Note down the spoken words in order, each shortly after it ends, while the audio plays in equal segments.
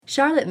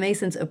Charlotte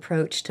Mason's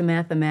approach to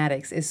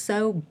mathematics is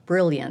so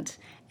brilliant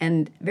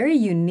and very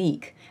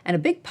unique, and a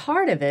big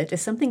part of it is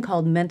something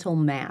called mental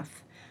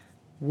math.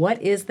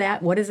 What is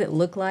that? What does it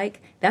look like?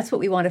 That's what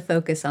we want to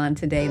focus on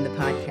today in the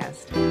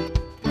podcast.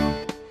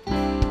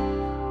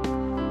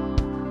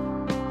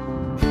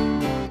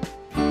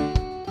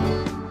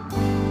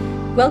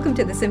 Welcome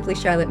to the Simply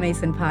Charlotte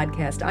Mason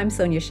podcast. I'm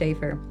Sonia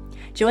Schaefer.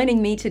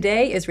 Joining me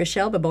today is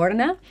Rochelle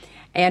Babordina,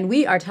 and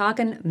we are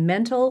talking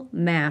mental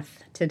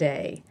math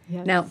today.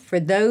 Yes. Now, for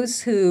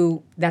those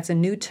who, that's a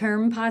new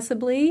term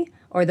possibly,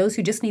 or those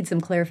who just need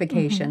some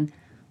clarification,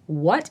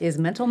 what is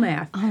mental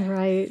math? All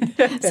right.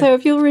 So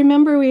if you'll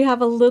remember, we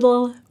have a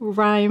little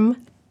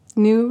rhyme,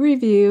 new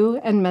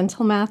review, and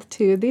mental math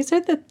too. These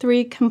are the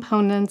three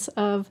components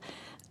of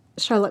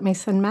Charlotte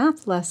Mason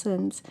math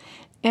lessons.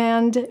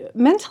 And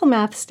mental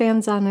math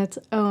stands on its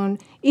own,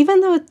 even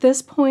though at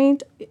this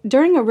point,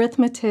 during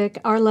arithmetic,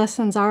 our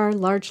lessons are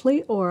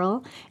largely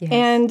oral. Yes.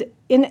 And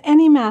in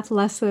any math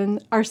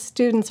lesson, our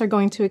students are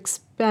going to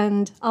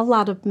expend a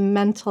lot of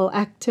mental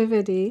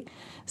activity.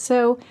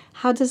 So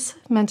how does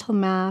mental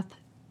math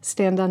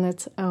stand on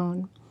its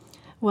own?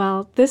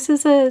 Well, this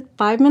is a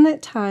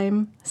 5-minute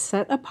time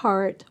set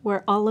apart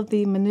where all of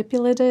the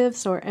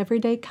manipulatives or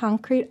everyday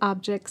concrete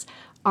objects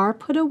are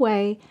put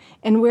away,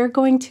 and we're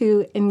going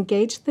to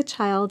engage the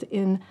child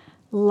in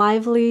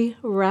lively,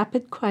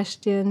 rapid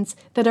questions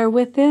that are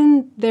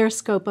within their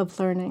scope of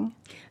learning.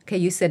 Okay,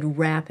 you said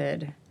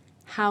rapid.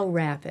 How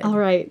rapid? All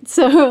right,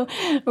 so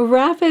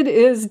rapid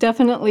is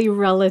definitely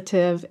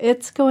relative.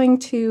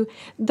 The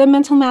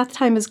mental math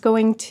time is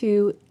going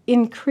to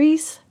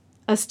increase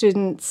a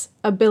student's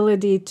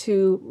ability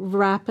to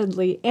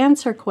rapidly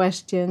answer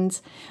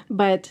questions,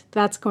 but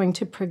that's going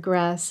to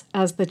progress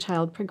as the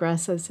child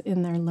progresses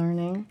in their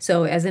learning.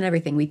 So as in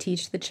everything, we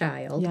teach the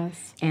child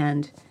Yes.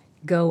 and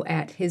go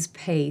at his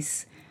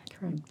pace,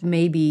 Correct.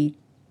 maybe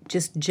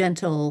just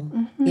gentle,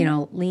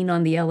 lean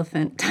on the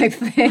elephant type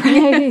thing.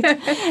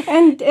 Right.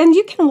 And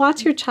you can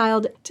watch your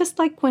child, just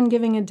like when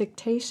giving a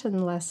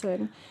dictation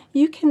lesson.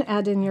 You can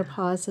add in your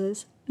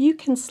pauses, you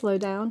can slow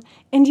down,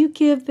 and you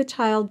give the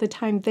child the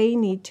time they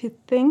need to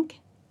think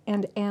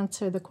and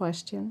answer the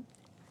question.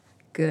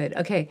 Good.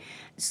 Okay.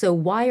 So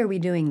why are we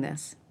doing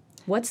this?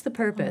 What's the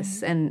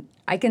purpose? And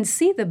I can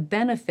see the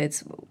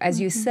benefits. As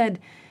you said,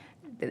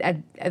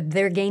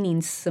 they're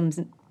gaining some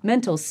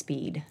mental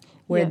speed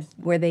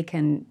where they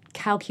can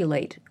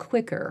calculate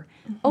quicker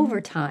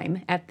over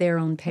time at their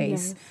own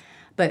pace. Yes.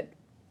 But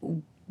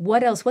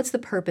what else? What's the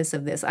purpose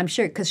of this? I'm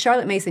sure, because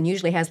Charlotte Mason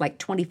usually has like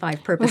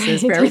 25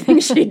 purposes for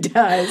everything she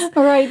does.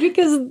 Right,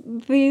 because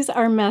these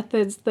are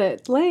methods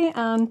that lay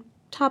on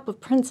top of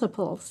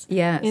principles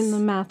in the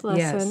math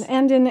lesson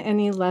and in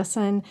any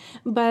lesson.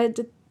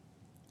 But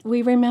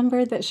we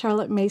remember that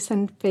Charlotte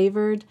Mason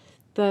favored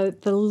the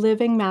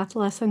living math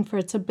lesson for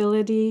its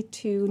ability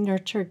to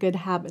nurture good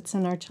habits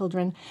in our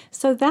children.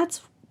 So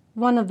that's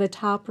one of the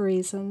top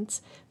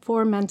reasons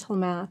for mental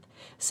math.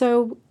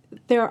 So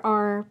there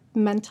are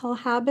mental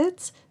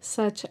habits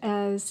such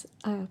as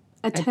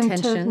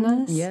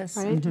attentiveness, yes,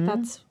 right?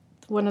 That's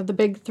one of the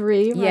big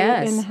three,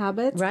 right, in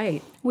habits.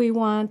 Right. We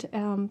want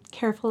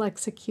careful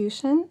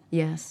execution.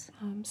 Yes.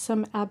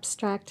 Some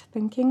abstract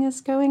thinking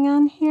is going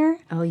on here.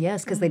 Oh,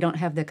 yes, because they don't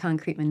have the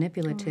concrete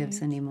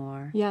manipulatives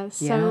anymore.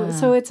 Yes, Yeah.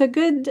 so it's a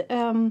good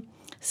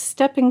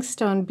stepping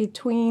stone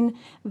between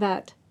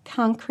that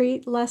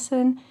concrete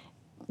lesson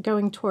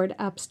going toward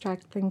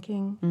abstract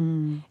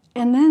thinking.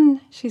 And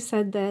then she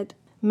said that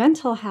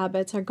mental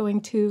habits are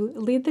going to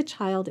lead the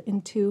child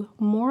into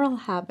moral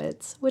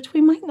habits, which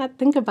we might not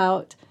think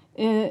about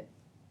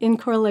in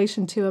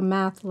correlation to a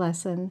math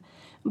lesson,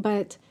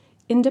 but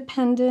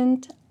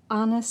independent,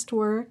 honest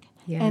work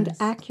and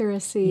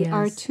accuracy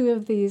are two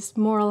of these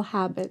moral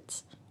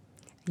habits.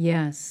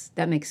 Yes,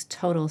 that makes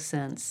total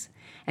sense.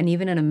 And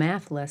even in a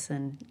math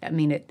lesson, I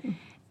mean,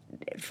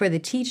 for the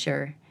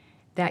teacher,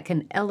 that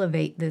can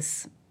elevate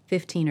this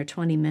 15 or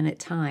 20-minute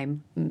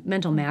time,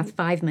 mental math,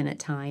 5-minute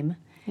time.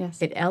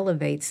 Yes. It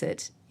elevates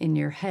it in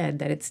your head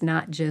that it's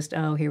not just,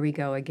 oh, here we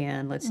go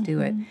again, let's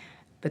do it.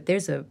 But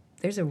there's a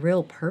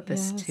real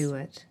purpose to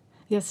it.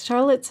 Yes,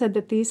 Charlotte said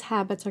that these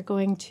habits are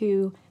going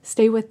to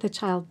stay with the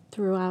child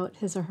throughout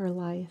his or her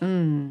life.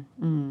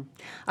 All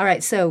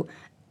right, so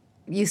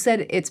you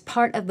said it's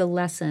part of the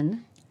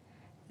lesson.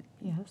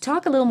 Yes.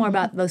 Talk a little more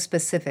about those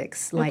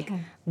specifics, like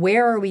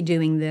where are we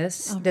doing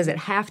this? Does it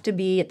have to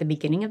be at the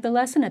beginning of the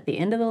lesson, at the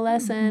end of the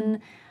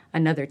lesson,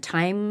 another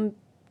time?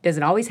 Does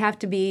it always have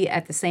to be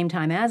at the same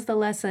time as the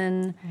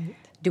lesson? Right.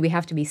 Do we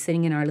have to be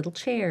sitting in our little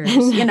chairs?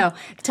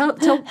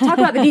 Talk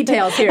about the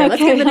details here. Let's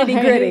get the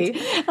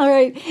nitty-gritty. All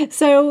right.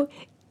 So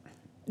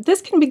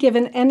this can be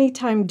given any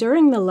time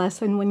during the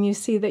lesson when you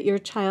see that your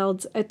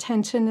child's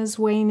attention is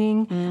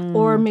waning,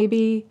 or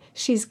maybe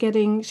she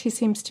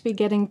seems to be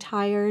getting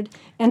tired.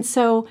 And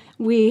so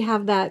we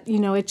have that,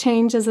 a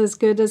change is as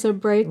good as a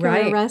break or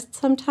a rest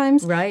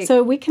sometimes. Right.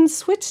 So we can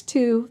switch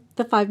to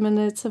the 5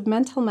 minutes of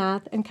mental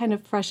math and kind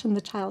of freshen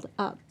the child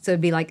up. So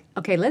it'd be like,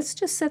 okay, let's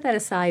just set that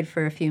aside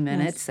for a few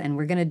minutes, and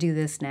we're going to do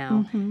this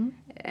now.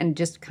 and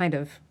just kind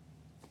of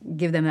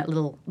give them that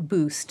little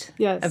boost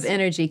Yes. of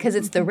energy, because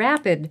it's the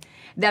rapid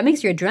that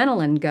makes your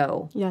adrenaline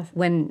go. Yes.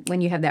 When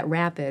you have that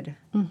rapid.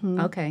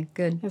 Okay,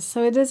 good. Yes,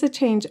 so it is a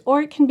change,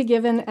 or it can be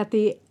given at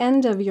the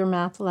end of your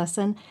math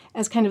lesson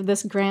as kind of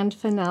this grand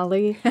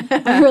finale.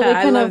 Really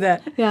I love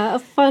that. Yeah, a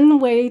fun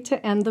way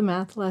to end the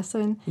math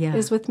lesson Yeah.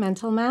 is with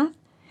mental math.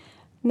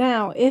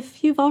 Now,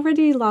 if you've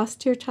already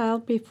lost your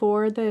child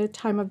before the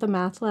time of the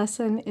math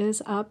lesson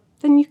is up,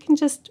 then you can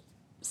just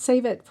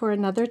save it for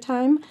another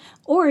time,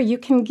 or you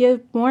can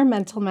give more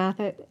mental math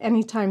at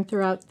any time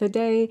throughout the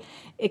day.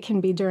 It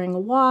can be during a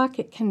walk,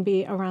 it can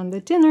be around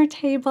the dinner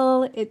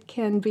table, it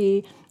can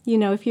be,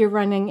 if you're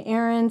running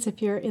errands,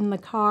 if you're in the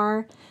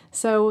car.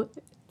 So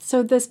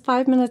this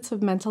 5 minutes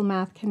of mental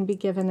math can be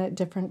given at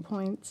different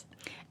points.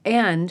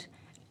 And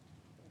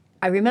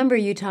I remember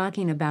you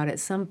talking about at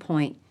some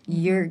point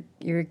your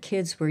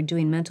kids were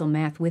doing mental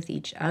math with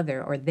each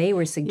other, or they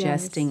were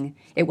suggesting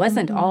it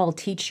wasn't all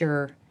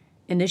teacher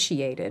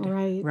initiated,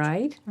 Right.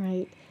 right?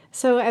 Right.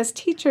 So as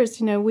teachers,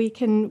 we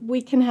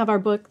can have our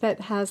book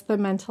that has the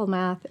mental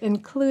math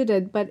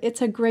included, but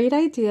it's a great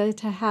idea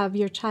to have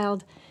your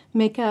child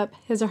make up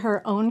his or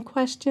her own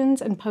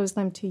questions and pose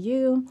them to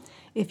you.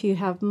 If you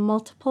have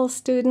multiple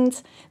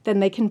students, then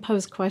they can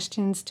pose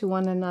questions to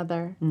one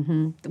another.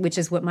 Which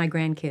is what my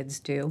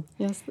grandkids do.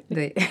 Yes.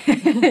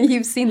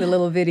 You've seen the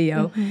little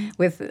video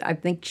with, I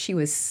think she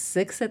was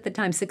 6 at the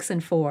time, 6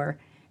 and 4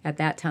 at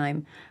that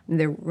time. And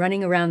they're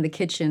running around the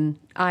kitchen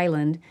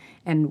island,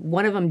 and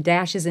one of them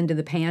dashes into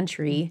the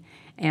pantry,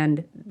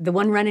 and the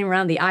one running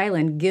around the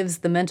island gives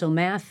the mental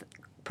math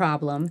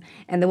problem,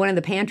 and the one in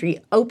the pantry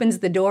opens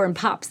the door and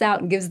pops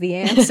out and gives the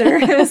answer.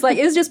 It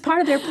was just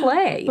part of their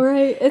play.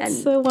 Right.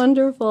 It's so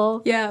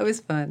wonderful. Yeah, it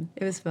was fun.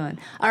 It was fun.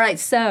 All right,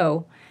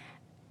 so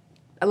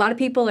a lot of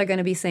people are going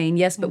to be saying,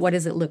 yes, but what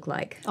does it look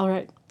like? All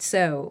right.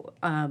 So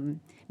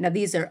now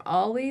these are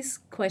always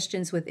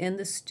questions within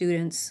the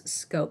student's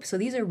scope. So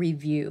these are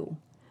review,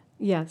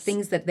 Yes.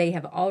 things that they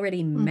have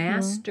already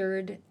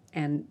mastered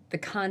and the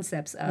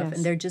concepts of, Yes.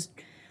 and they're just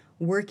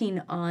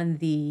working on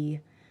the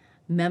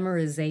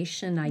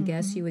memorization, I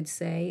guess you would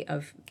say,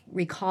 of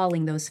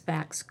recalling those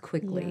facts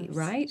quickly, Yes.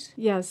 right?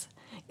 Yes,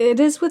 it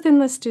is within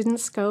the student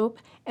scope,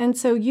 and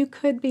so you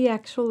could be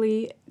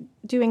actually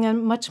doing a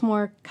much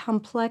more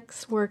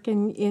complex work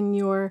in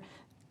your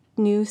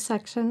new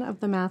section of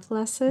the math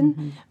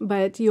lesson,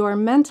 but your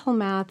mental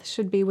math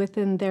should be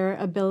within their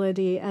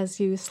ability as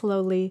you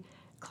slowly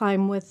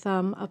climb with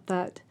them up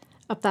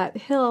that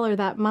hill or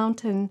that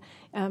mountain.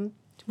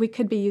 We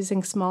could be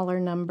using smaller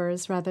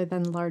numbers rather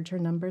than larger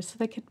numbers.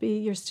 So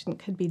your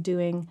student could be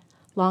doing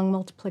long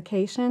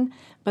multiplication,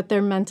 but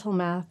their mental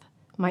math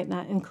might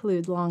not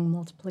include long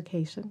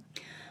multiplication.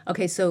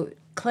 Okay, so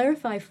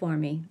clarify for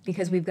me,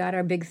 because we've got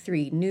our big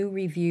 3, new,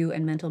 review,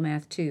 and mental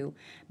math 2.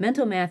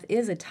 Mental math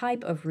is a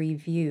type of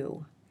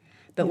review,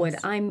 but what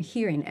I'm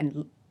hearing,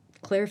 and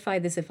clarify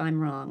this if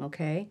I'm wrong,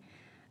 okay?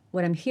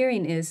 What I'm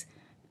hearing is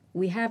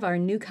we have our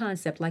new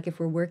concept, like if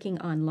we're working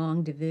on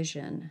long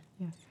division,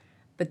 Yes.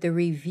 but the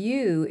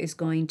review is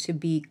going to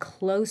be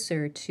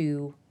closer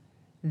to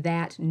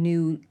that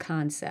new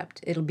concept.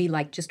 It'll be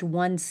like just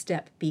one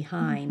step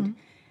behind.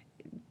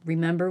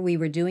 Remember, we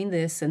were doing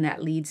this, and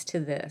that leads to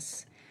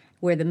this,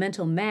 where the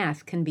mental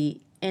math can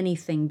be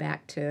anything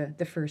back to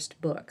the first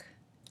book.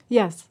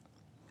 Yes.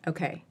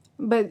 Okay.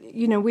 But,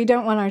 we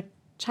don't want our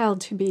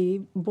child to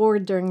be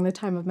bored during the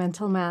time of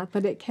mental math,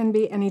 but it can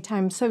be any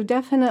time. So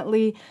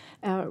definitely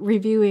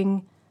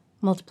reviewing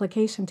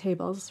multiplication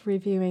tables,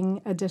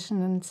 reviewing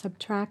addition and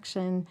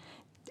subtraction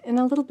in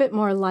a little bit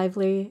more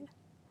lively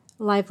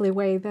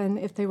way than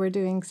if they were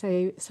doing,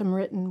 say, some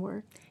written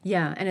work.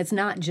 Yeah, and it's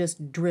not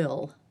just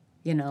drill,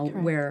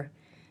 Correct.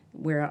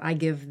 where I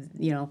give,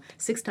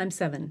 6 times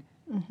 7,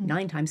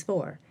 9 times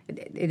 4.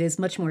 It is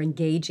much more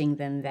engaging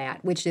than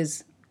that, which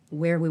is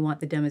where we want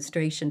the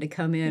demonstration to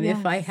come in,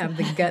 if I Yes. have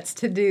the guts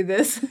to do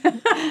this.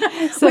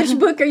 Which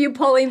book are you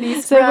pulling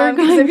these So from?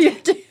 we're 'Cause if you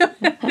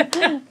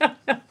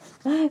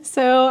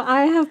So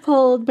I have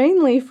pulled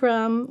mainly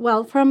from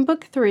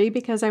book 3,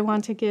 because I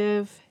want to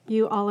give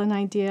you all an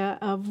idea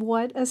of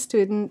what a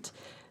student,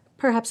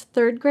 perhaps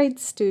third grade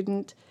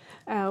student,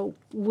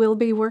 will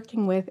be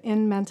working with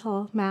in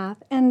mental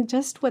math, and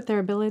just what their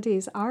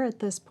abilities are at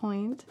this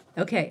point.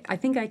 Okay, I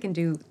think I can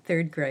do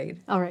 3rd grade.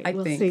 All right, I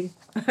we'll think. see.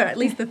 Or at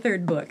least the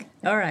 3rd book.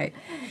 All right.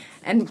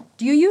 And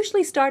do you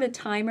usually start a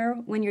timer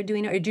when you're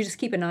doing it, or do you just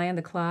keep an eye on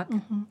the clock?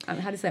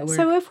 How does that work?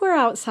 So if we're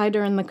outside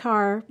or in the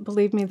car,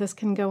 believe me, this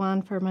can go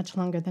on for much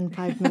longer than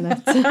 5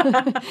 minutes.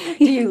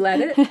 Do you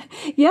let it?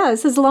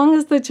 Yes, as long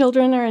as the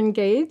children are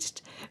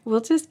engaged, we'll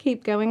just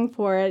keep going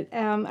for it.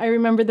 I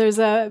remember there's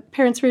a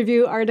Parents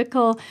Review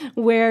article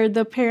where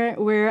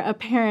a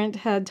parent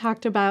had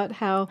talked about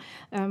how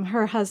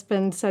her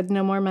husband said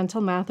no more mental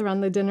math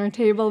around the dinner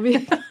table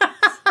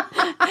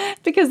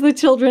because the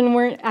children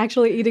weren't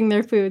actually eating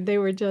their food. They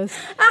were just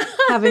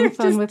having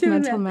fun Just with doing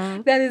mental that.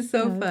 math. That is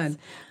so Yes. fun.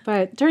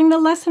 But during the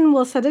lesson,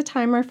 we'll set a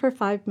timer for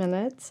 5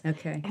 minutes.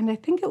 Okay. And I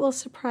think it will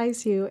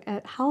surprise you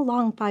at how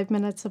long 5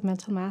 minutes of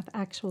mental math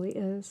actually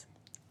is.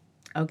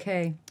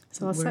 Okay.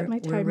 So I'll set my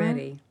timer. We're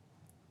ready.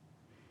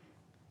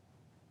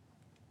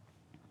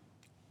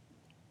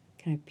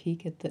 Can I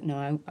peek at the...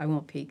 No, I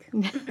won't peek.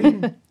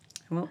 I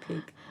won't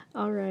peek.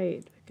 All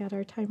right, we've got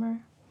our timer.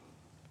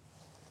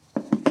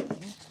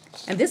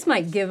 And this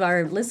might give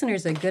our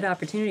listeners a good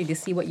opportunity to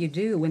see what you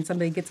do when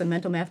somebody gets a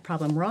mental math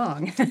problem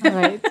wrong. All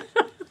right.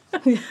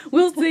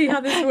 We'll see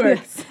how this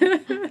works.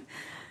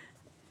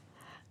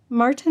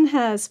 Martin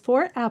has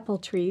 4 apple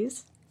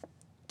trees,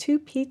 2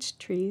 peach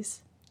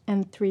trees,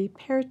 and 3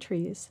 pear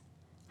trees.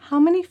 How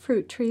many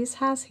fruit trees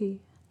has he?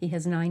 He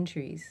has 9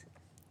 trees.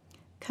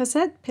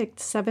 Cosette picked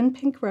 7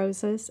 pink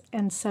roses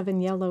and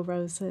 7 yellow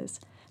roses.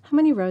 How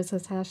many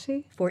roses has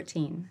she?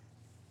 14.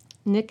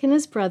 Nick and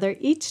his brother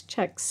each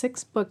checked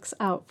 6 books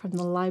out from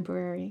the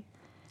library.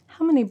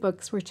 How many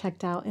books were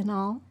checked out in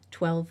all?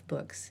 12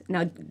 books.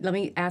 Now, let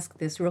me ask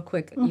this real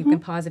quick. You can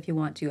pause if you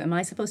want to. Am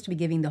I supposed to be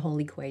giving the whole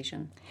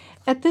equation?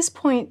 At this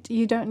point,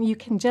 you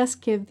can just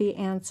give the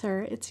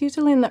answer. It's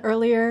usually in the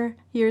earlier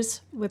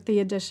years with the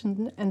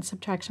addition and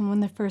subtraction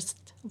when they're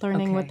first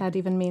learning what Okay. that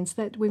even means,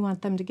 that we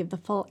want them to give the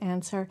full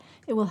answer.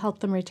 It will help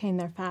them retain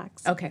their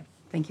facts. Okay,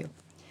 thank you.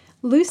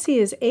 Lucy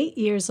is 8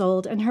 years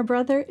old and her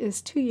brother is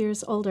 2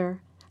 years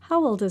older.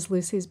 How old is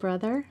Lucy's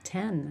brother?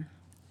 10.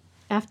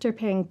 After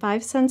paying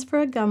 5 cents for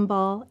a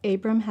gumball,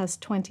 Abram has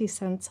 20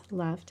 cents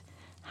left.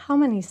 How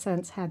many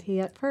cents had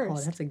he at Oh,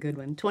 first? that's a good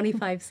one.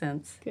 25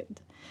 cents. Good.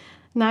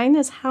 9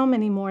 is how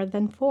many more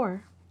than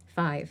 4?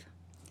 5.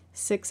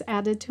 6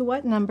 added to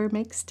what number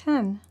makes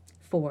 10?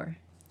 4.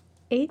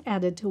 8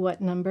 added to what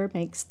number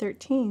makes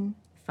 13?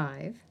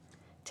 5.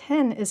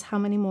 10 is how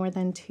many more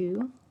than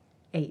 2?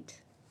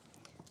 8.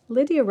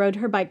 Lydia rode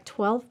her bike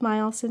 12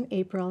 miles in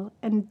April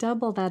and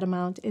double that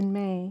amount in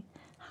May.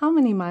 How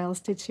many miles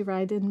did she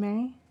ride in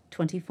May?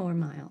 24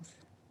 miles.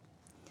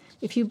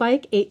 If you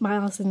bike 8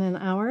 miles in an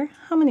hour,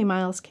 how many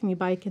miles can you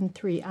bike in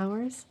 3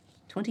 hours?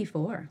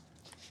 24.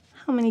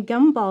 How many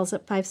gumballs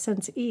at 5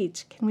 cents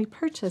each can we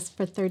purchase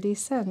for 30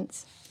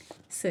 cents?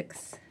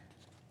 6.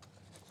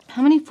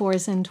 How many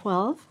 4s in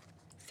 12?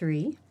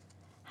 3.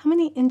 How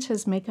many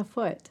inches make a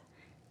foot?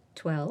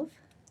 12.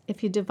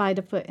 If you divide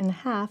a foot in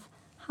half,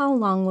 how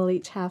long will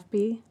each half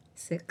be?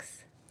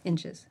 6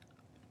 inches.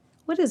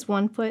 What is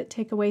 1 foot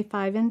take away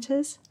 5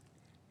 inches?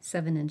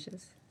 7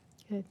 inches.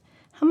 Good.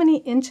 How many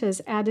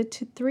inches added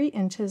to 3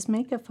 inches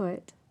make a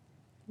foot?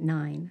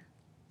 9.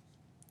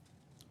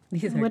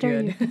 These are What good.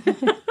 are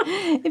you?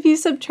 If you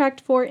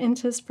subtract 4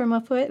 inches from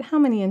a foot, how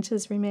many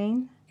inches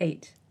remain?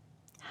 8.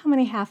 How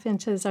many half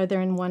inches are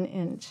there in 1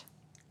 inch?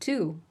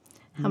 2.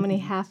 How many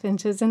half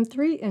inches in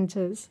 3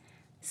 inches?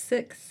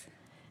 6.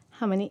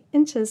 How many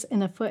inches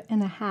in a foot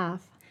and a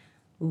half?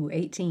 Ooh,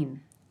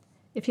 18.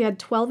 If you had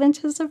 12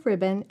 inches of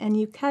ribbon and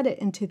you cut it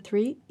into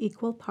 3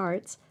 equal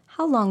parts,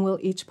 how long will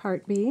each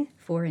part be?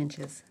 4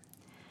 inches.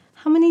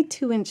 How many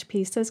 2-inch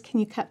pieces can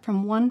you cut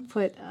from 1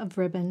 foot of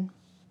ribbon?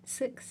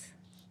 6.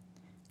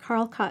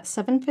 Carl caught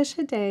 7 fish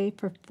a day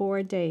for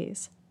 4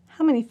 days.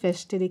 How many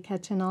fish did he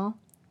catch in all?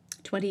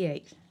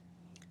 28.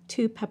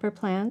 2 pepper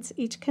plants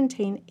each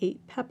contain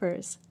 8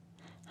 peppers.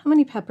 How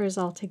many peppers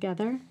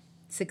altogether?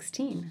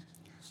 16.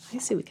 I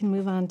see we can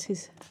move on to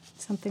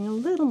something a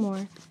little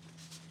more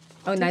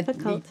Oh,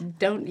 difficult.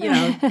 don't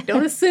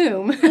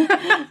assume.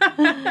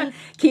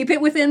 Keep it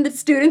within the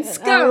student's All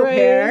scope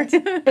right.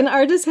 here. An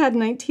artist had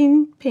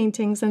 19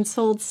 paintings and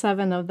sold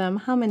 7 of them.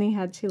 How many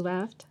had she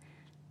left?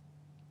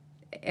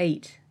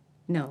 8.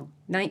 No.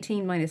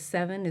 19 minus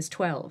 7 is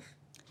 12.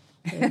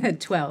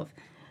 12.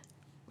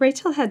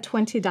 Rachel had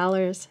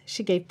 $20.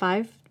 She gave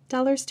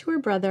 $5 to her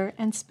brother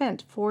and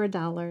spent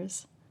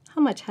 $4.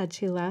 How much had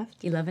she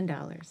left?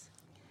 $11.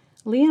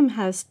 Liam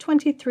has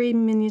 23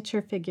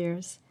 miniature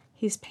figures.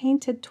 He's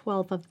painted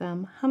 12 of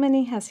them. How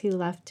many has he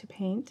left to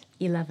paint?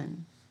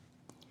 11.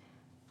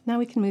 Now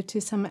we can move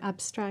to some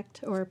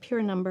abstract or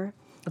pure number.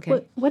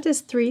 Okay. What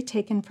is 3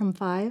 taken from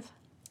 5?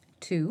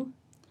 2.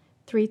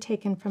 3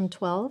 taken from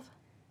 12?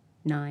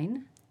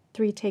 9.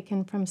 3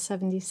 taken from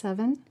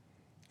 77?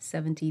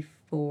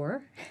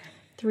 74.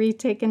 3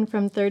 taken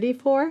from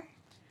 34?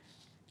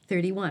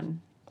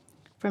 31.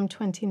 From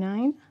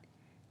 29?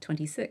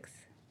 26.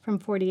 From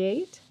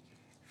 48?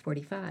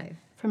 45.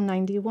 From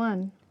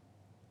 91?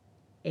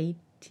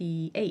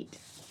 88.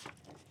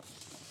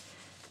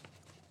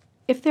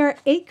 If there are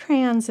 8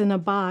 crayons in a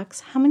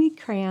box, how many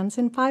crayons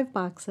in 5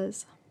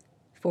 boxes?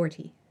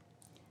 40.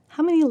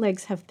 How many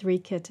legs have 3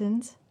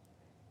 kittens?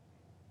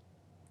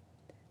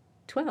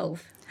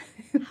 12.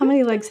 How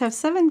many legs have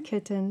 7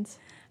 kittens?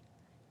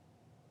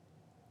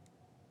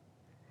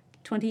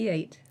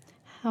 28.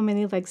 How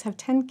many legs have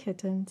 10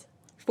 kittens?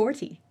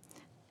 40.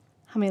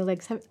 How many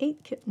legs have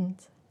 8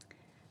 kittens?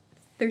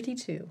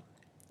 32.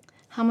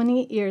 How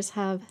many ears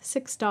have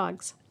 6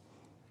 dogs?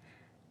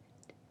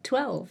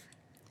 12.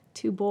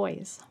 2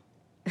 boys.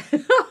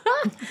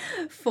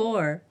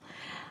 4.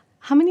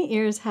 How many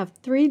ears have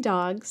 3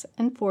 dogs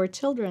and 4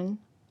 children?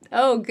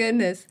 Oh,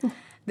 goodness.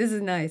 This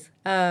is nice.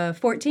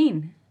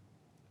 14.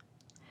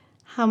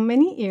 How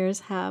many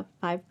ears have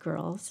 5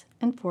 girls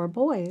and 4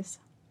 boys?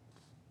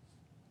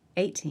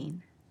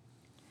 18.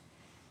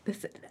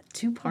 This,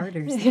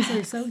 two-parters. These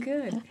are so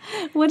good.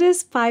 What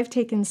is 5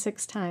 taken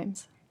 6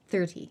 times?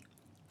 30.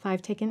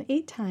 5 taken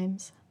 8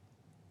 times?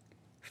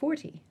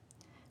 40.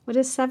 What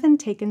is 7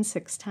 taken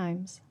 6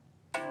 times?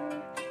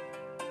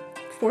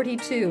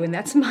 42, and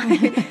that's my,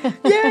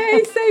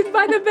 yay, Saved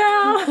by the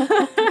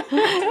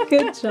Bell.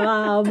 Good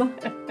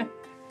job.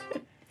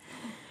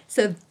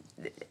 So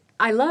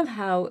I love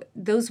how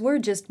those were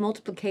just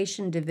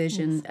multiplication,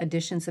 division,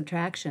 addition,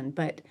 subtraction,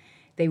 but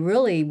they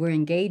really were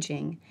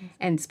engaging,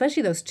 and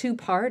especially those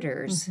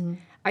two-parters.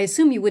 I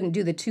assume you wouldn't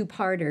do the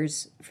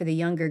two-parters for the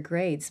younger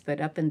grades, but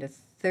up into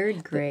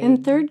third grade.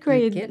 In third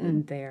grade, you're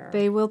getting there.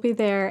 They will be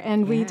there,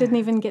 and we Yeah. didn't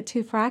even get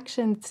to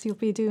fractions. You'll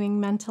be doing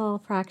mental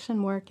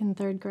fraction work in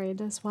third grade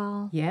as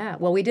well. Yeah,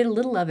 well, we did a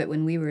little of it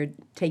when we were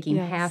taking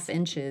Yes. half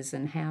inches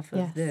and half of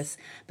Yes. this,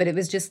 but it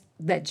was just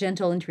that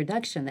gentle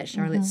introduction that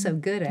Charlotte's so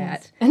good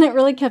at. And it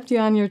really kept you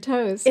on your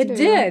toes, It too.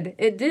 did.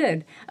 It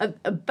did.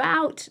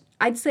 About,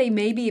 I'd say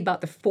maybe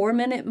about the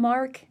 4-minute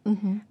mark,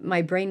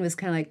 my brain was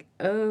kind of like,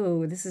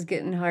 oh, this is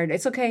getting hard.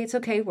 It's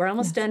okay. We're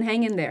almost done.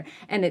 Hang in there.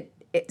 And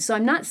so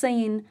I'm not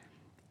saying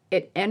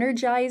it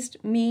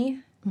energized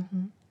me,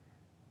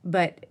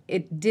 but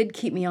it did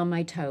keep me on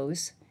my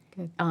toes.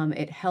 Good.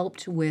 It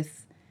helped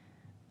with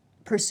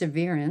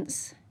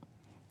perseverance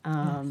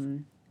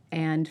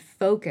and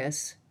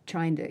focus,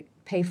 trying to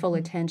pay full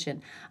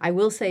attention. I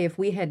will say if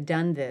we had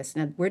done this,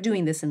 now we're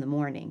doing this in the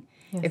morning,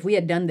 if we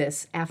had done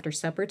this after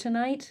supper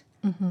tonight,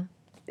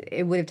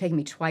 it would have taken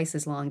me twice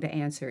as long to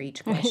answer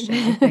each question,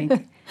 I think.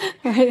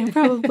 Right, it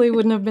probably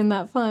wouldn't have been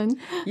that fun.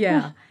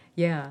 Yeah.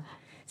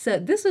 So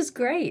this is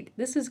great.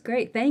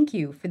 Thank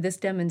you for this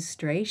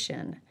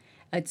demonstration.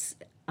 It's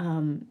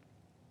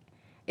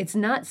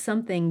not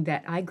something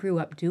that I grew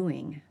up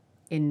doing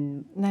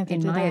in Neither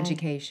did my I.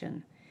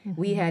 education.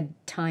 We had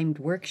timed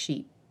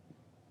worksheet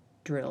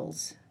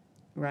drills,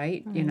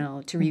 right? You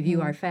know, to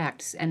review our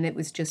facts, and it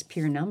was just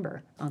pure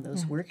number on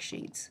those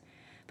worksheets.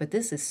 But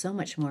this is so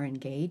much more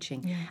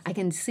engaging. Yes. I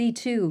can see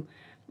too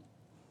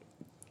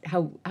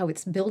how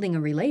it's building a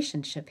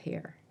relationship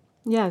here.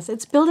 Yes,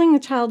 it's building a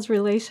child's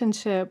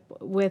relationship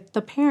with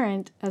the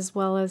parent as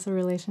well as a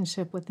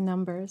relationship with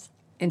numbers.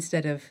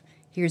 Instead of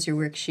here's your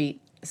worksheet,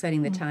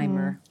 setting the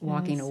timer,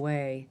 walking Yes.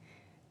 away.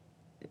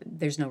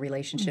 There's no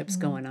relationships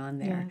going on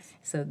there. Yes.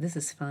 So this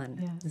is fun.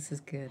 Yes. This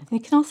is good. And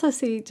you can also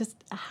see just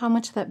how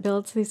much that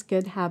builds these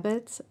good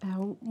habits.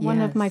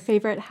 One of my Yes.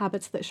 favorite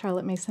habits that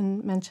Charlotte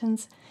Mason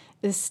mentions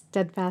is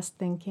steadfast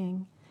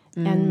thinking.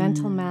 And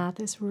mental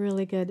math is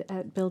really good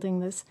at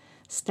building this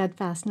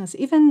steadfastness.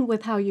 Even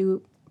with how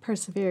you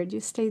persevered, you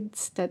stayed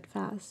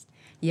steadfast.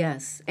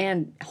 Yes,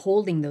 and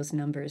holding those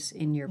numbers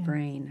in your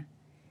brain.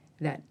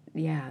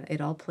 It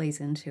all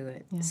plays into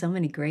it. So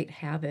many great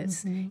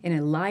habits in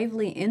a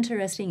lively,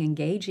 interesting,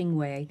 engaging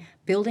way,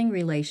 building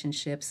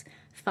relationships,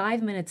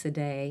 5 minutes a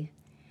day.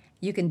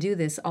 You can do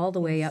this all the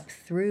way up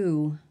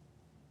through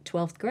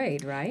 12th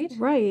grade, right?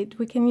 Right.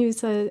 We can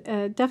use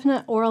a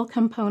definite oral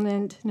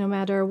component no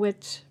matter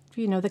which,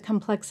 the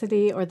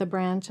complexity or the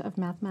branch of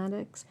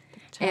mathematics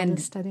the child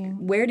is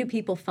studying. Where do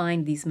people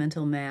find these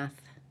mental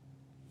math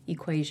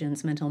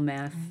equations, mental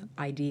math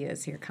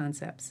ideas here,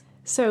 concepts?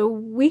 So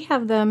we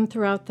have them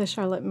throughout the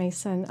Charlotte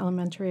Mason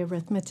Elementary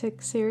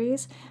Arithmetic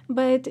series,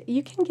 but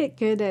you can get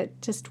good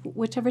at just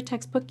whichever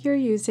textbook you're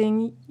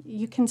using.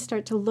 You can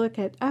start to look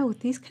at,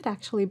 these could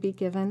actually be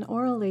given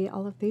orally.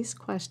 All of these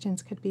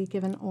questions could be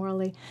given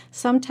orally.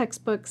 Some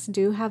textbooks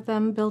do have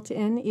them built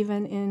in,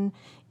 even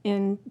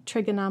in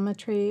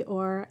trigonometry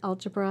or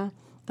algebra.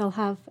 They'll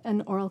have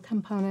an oral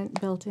component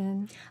built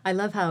in. I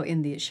love how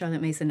in the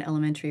Charlotte Mason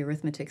Elementary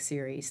Arithmetic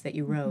series that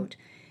you wrote,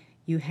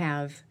 you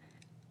have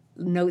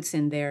notes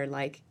in there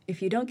like,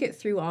 if you don't get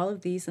through all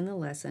of these in the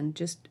lesson,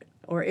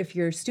 or if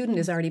your student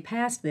has already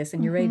passed this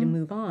and you're ready to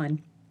move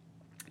on,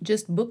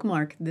 just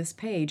bookmark this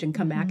page and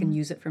come back and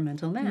use it for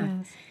mental math.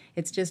 Yes.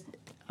 It's just,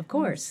 of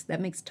course,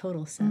 that makes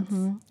total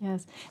sense.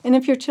 Yes. And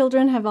if your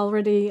children have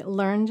already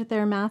learned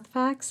their math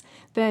facts,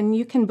 then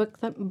you can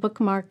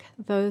bookmark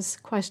those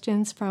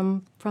questions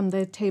from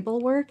the table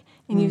work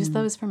and use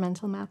those for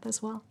mental math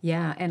as well.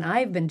 Yeah, and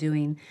I've been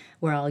doing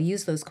where I'll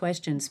use those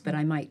questions, but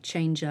I might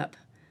change up,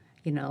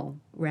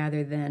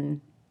 rather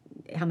than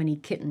how many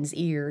kittens'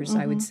 ears,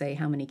 I would say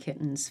how many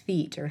kittens'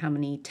 feet or how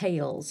many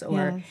tails.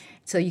 Or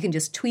so you can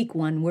just tweak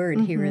one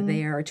word here or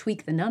there or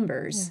tweak the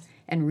numbers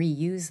and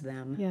reuse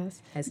them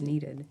as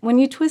needed. When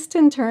you twist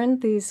and turn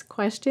these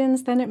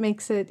questions, then it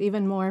makes it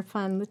even more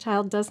fun. The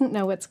child doesn't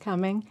know what's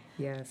coming.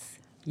 Yes.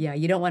 Yeah,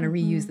 you don't want to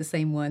reuse the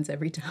same ones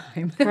every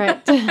time.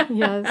 Correct.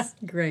 Yes.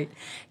 Great.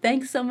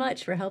 Thanks so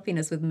much for helping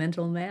us with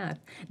mental math.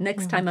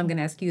 Next time I'm going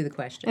to ask you the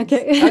questions.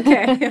 Okay.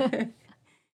 Okay.